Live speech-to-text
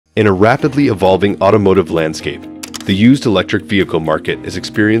In a rapidly evolving automotive landscape, the used electric vehicle market is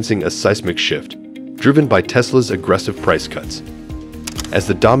experiencing a seismic shift, driven by Tesla's aggressive price cuts. As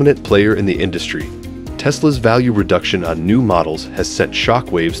the dominant player in the industry, Tesla's value reduction on new models has sent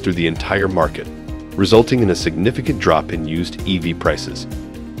shockwaves through the entire market, resulting in a significant drop in used EV prices.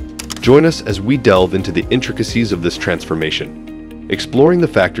 Join us as we delve into the intricacies of this transformation, exploring the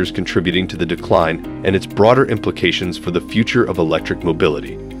factors contributing to the decline and its broader implications for the future of electric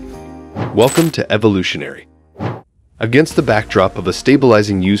mobility. Welcome to Evolutionary. Against the backdrop of a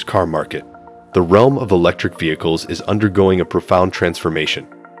stabilizing used car market, the realm of electric vehicles is undergoing a profound transformation,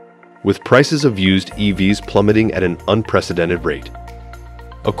 with prices of used EVs plummeting at an unprecedented rate.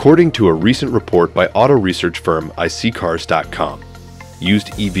 According to a recent report by auto research firm iSeeCars.com,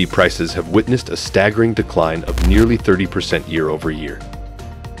 used EV prices have witnessed a staggering decline of nearly 30% year-over-year.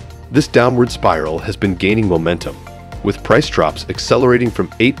 This downward spiral has been gaining momentum, with price drops accelerating from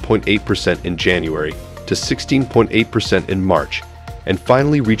 8.8% in January to 16.8% in March, and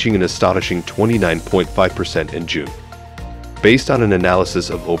finally reaching an astonishing 29.5% in June. Based on an analysis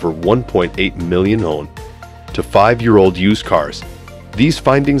of over 1.8 million owned to 5-year-old used cars, these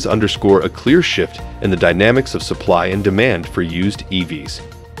findings underscore a clear shift in the dynamics of supply and demand for used EVs.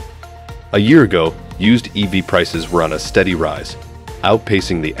 A year ago, used EV prices were on a steady rise,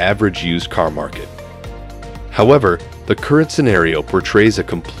 outpacing the average used car market. However, the current scenario portrays a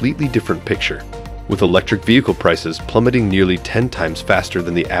completely different picture, with electric vehicle prices plummeting nearly 10 times faster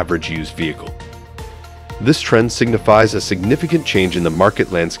than the average used vehicle. This trend signifies a significant change in the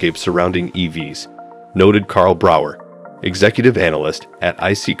market landscape surrounding EVs, noted Carl Brauer, executive analyst at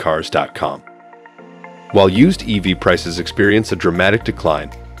iSeeCars.com. While used EV prices experience a dramatic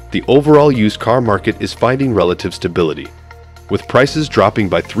decline, the overall used car market is finding relative stability, with prices dropping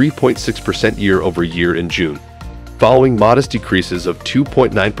by 3.6% year-over-year in June, following modest decreases of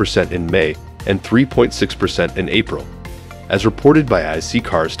 2.9% in May and 3.6% in April, as reported by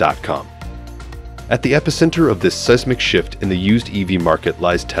iSeeCars.com. At the epicenter of this seismic shift in the used EV market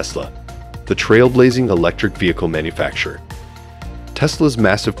lies Tesla, the trailblazing electric vehicle manufacturer. Tesla's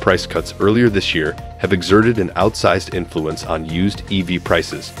massive price cuts earlier this year have exerted an outsized influence on used EV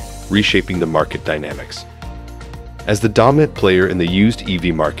prices, reshaping the market dynamics. As the dominant player in the used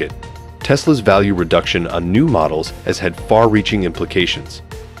EV market, Tesla's value reduction on new models has had far-reaching implications,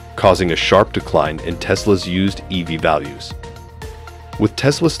 causing a sharp decline in Tesla's used EV values. With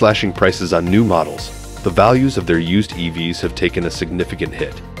Tesla slashing prices on new models, the values of their used EVs have taken a significant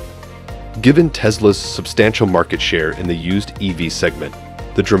hit. Given Tesla's substantial market share in the used EV segment,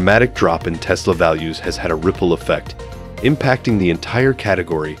 the dramatic drop in Tesla values has had a ripple effect, impacting the entire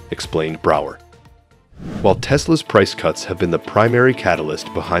category, explained Brauer. While Tesla's price cuts have been the primary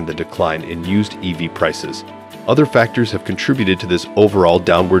catalyst behind the decline in used EV prices, other factors have contributed to this overall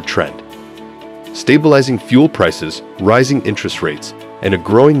downward trend. Stabilizing fuel prices, rising interest rates, and a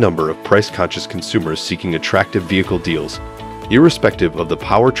growing number of price-conscious consumers seeking attractive vehicle deals, irrespective of the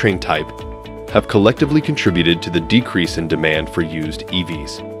powertrain type, have collectively contributed to the decrease in demand for used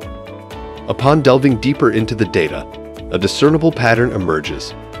EVs. Upon delving deeper into the data, a discernible pattern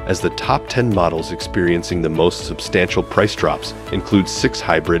emerges, as the top 10 models experiencing the most substantial price drops include 6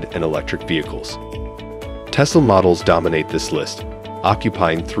 hybrid and electric vehicles. Tesla models dominate this list,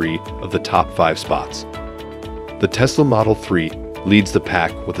 occupying 3 of the top 5 spots. The Tesla Model 3 leads the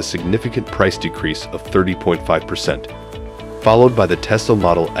pack with a significant price decrease of 30.5%, followed by the Tesla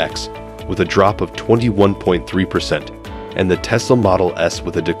Model X with a drop of 21.3%, and the Tesla Model S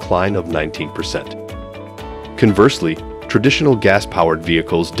with a decline of 19%. Conversely, traditional gas-powered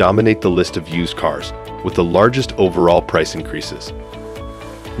vehicles dominate the list of used cars, with the largest overall price increases.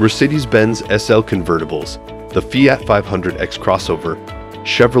 Mercedes-Benz SL convertibles, the Fiat 500X crossover,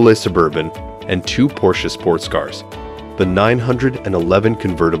 Chevrolet Suburban, and 2 Porsche sports cars, the 911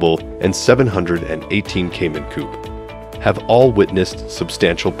 convertible and 718 Cayman coupe, have all witnessed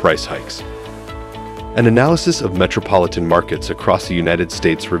substantial price hikes. An analysis of metropolitan markets across the United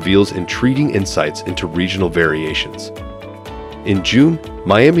States reveals intriguing insights into regional variations. In June,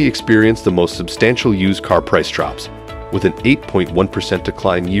 Miami experienced the most substantial used car price drops, with an 8.1%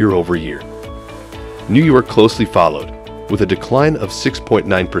 decline year-over-year. New York closely followed, with a decline of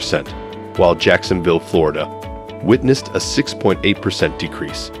 6.9%, while Jacksonville, Florida, witnessed a 6.8%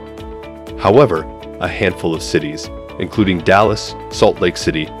 decrease. However, a handful of cities, including Dallas, Salt Lake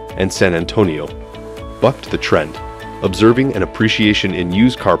City, and San Antonio, bucked the trend, observing an appreciation in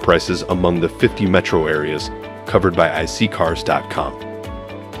used car prices among the 50 metro areas covered by iSeeCars.com.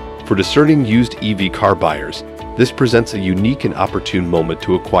 For discerning used EV car buyers, this presents a unique and opportune moment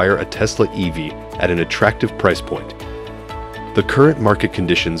to acquire a Tesla EV at an attractive price point. The current market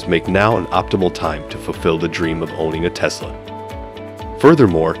conditions make now an optimal time to fulfill the dream of owning a Tesla.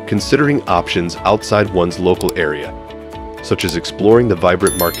 Furthermore, considering options outside one's local area, such as exploring the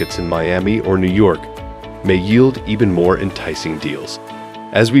vibrant markets in Miami or New York, may yield even more enticing deals.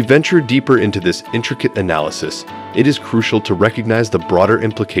 As we venture deeper into this intricate analysis, it is crucial to recognize the broader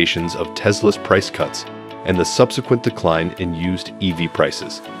implications of Tesla's price cuts and the subsequent decline in used EV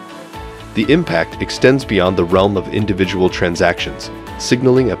prices. The impact extends beyond the realm of individual transactions,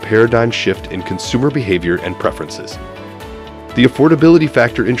 signaling a paradigm shift in consumer behavior and preferences. The affordability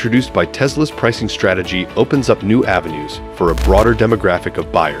factor introduced by Tesla's pricing strategy opens up new avenues for a broader demographic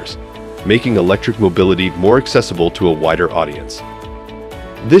of buyers, making electric mobility more accessible to a wider audience.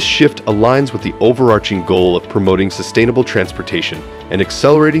 This shift aligns with the overarching goal of promoting sustainable transportation and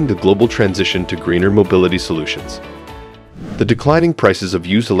accelerating the global transition to greener mobility solutions. The declining prices of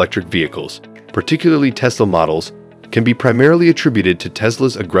used electric vehicles, particularly Tesla models, can be primarily attributed to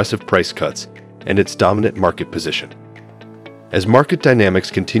Tesla's aggressive price cuts and its dominant market position. As market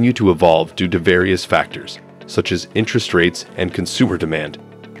dynamics continue to evolve due to various factors, such as interest rates and consumer demand,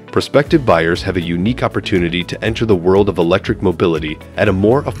 prospective buyers have a unique opportunity to enter the world of electric mobility at a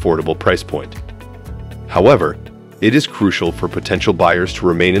more affordable price point. However, it is crucial for potential buyers to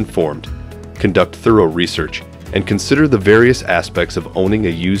remain informed, conduct thorough research, and consider the various aspects of owning a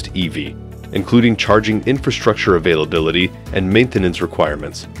used EV, including charging infrastructure availability and maintenance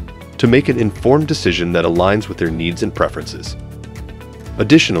requirements, to make an informed decision that aligns with their needs and preferences.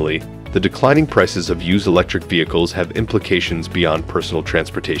 Additionally, the declining prices of used electric vehicles have implications beyond personal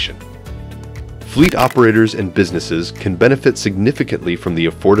transportation. Fleet operators and businesses can benefit significantly from the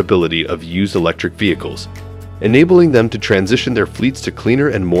affordability of used electric vehicles, enabling them to transition their fleets to cleaner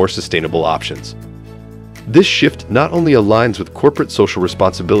and more sustainable options. This shift not only aligns with corporate social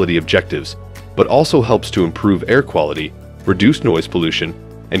responsibility objectives, but also helps to improve air quality, reduce noise pollution,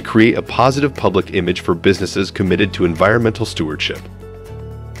 and create a positive public image for businesses committed to environmental stewardship.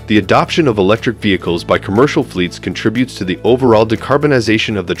 The adoption of electric vehicles by commercial fleets contributes to the overall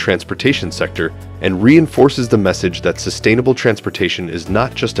decarbonization of the transportation sector and reinforces the message that sustainable transportation is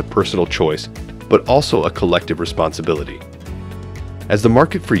not just a personal choice, but also a collective responsibility. As the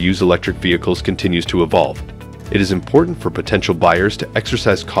market for used electric vehicles continues to evolve, it is important for potential buyers to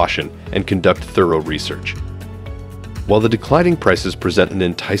exercise caution and conduct thorough research. While the declining prices present an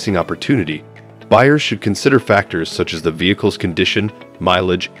enticing opportunity, buyers should consider factors such as the vehicle's condition,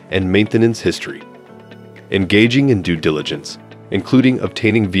 mileage, and maintenance history. Engaging in due diligence, including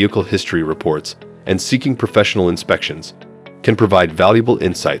obtaining vehicle history reports and seeking professional inspections, can provide valuable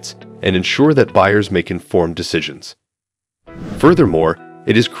insights and ensure that buyers make informed decisions. Furthermore,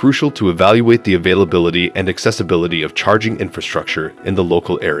 it is crucial to evaluate the availability and accessibility of charging infrastructure in the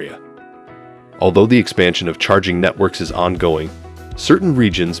local area. Although the expansion of charging networks is ongoing, certain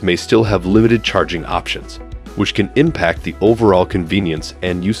regions may still have limited charging options, which can impact the overall convenience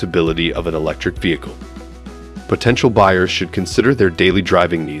and usability of an electric vehicle. Potential buyers should consider their daily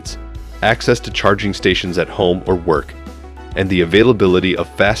driving needs, access to charging stations at home or work, and the availability of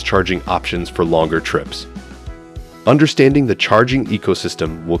fast charging options for longer trips. Understanding the charging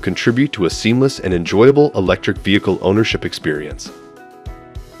ecosystem will contribute to a seamless and enjoyable electric vehicle ownership experience.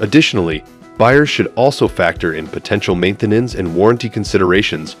 Additionally, buyers should also factor in potential maintenance and warranty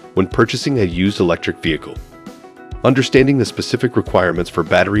considerations when purchasing a used electric vehicle. Understanding the specific requirements for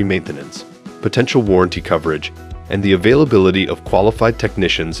battery maintenance, potential warranty coverage, and the availability of qualified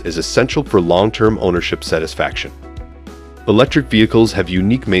technicians is essential for long-term ownership satisfaction. Electric vehicles have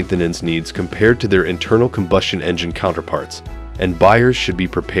unique maintenance needs compared to their internal combustion engine counterparts, and buyers should be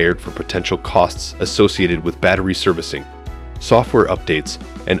prepared for potential costs associated with battery servicing, software updates,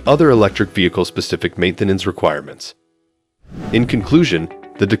 and other electric vehicle-specific maintenance requirements. In conclusion,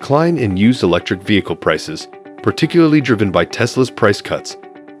 the decline in used electric vehicle prices, particularly driven by Tesla's price cuts,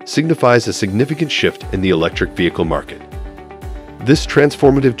 signifies a significant shift in the electric vehicle market. This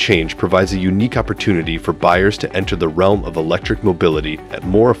transformative change provides a unique opportunity for buyers to enter the realm of electric mobility at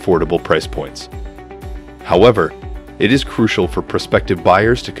more affordable price points. However, it is crucial for prospective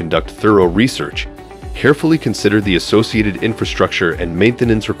buyers to conduct thorough research, carefully consider the associated infrastructure and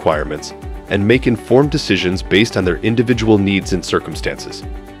maintenance requirements, and make informed decisions based on their individual needs and circumstances.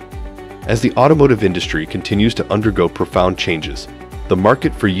 As the automotive industry continues to undergo profound changes, the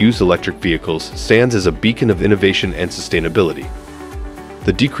market for used electric vehicles stands as a beacon of innovation and sustainability.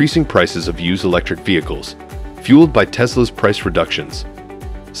 The decreasing prices of used electric vehicles, fueled by Tesla's price reductions,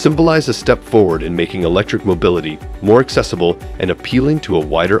 symbolize a step forward in making electric mobility more accessible and appealing to a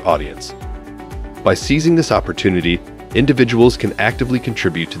wider audience. By seizing this opportunity, individuals can actively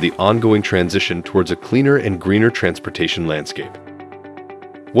contribute to the ongoing transition towards a cleaner and greener transportation landscape.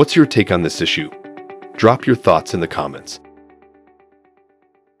 What's your take on this issue? Drop your thoughts in the comments.